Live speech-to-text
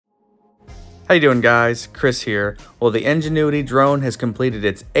How you doing, guys? Chris here. Well, the Ingenuity drone has completed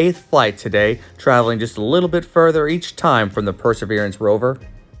its 8th flight today, traveling just a little bit further each time from the Perseverance rover.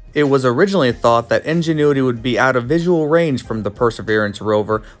 It was originally thought that Ingenuity would be out of visual range from the Perseverance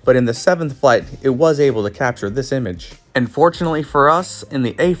rover, but in the 7th flight, it was able to capture this image. And fortunately for us, in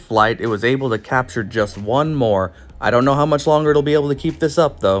the 8th flight, it was able to capture just one more. I don't know how much longer it'll be able to keep this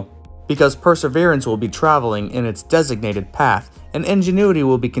up, though, because Perseverance will be traveling in its designated path, and Ingenuity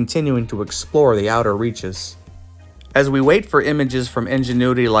will be continuing to explore the outer reaches. As we wait for images from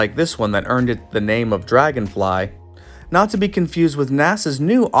Ingenuity like this one that earned it the name of Dragonfly, not to be confused with NASA's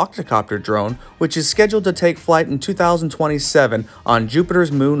new Octocopter drone, which is scheduled to take flight in 2027 on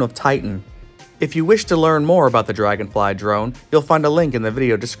Jupiter's moon of Titan. If you wish to learn more about the Dragonfly drone, you'll find a link in the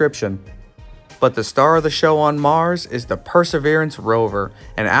video description. But the star of the show on Mars is the Perseverance rover,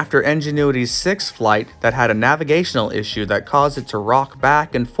 and after Ingenuity's 6th flight that had a navigational issue that caused it to rock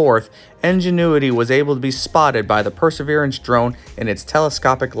back and forth, Ingenuity was able to be spotted by the Perseverance drone in its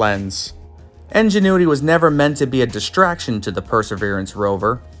telescopic lens. Ingenuity was never meant to be a distraction to the Perseverance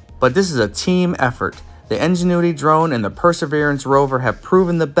rover, but this is a team effort. The Ingenuity drone and the Perseverance rover have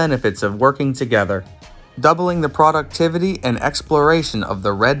proven the benefits of working together, doubling the productivity and exploration of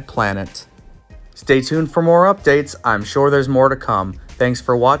the Red Planet. Stay tuned for more updates. I'm sure there's more to come. Thanks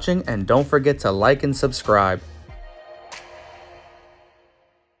for watching, and don't forget to like and subscribe.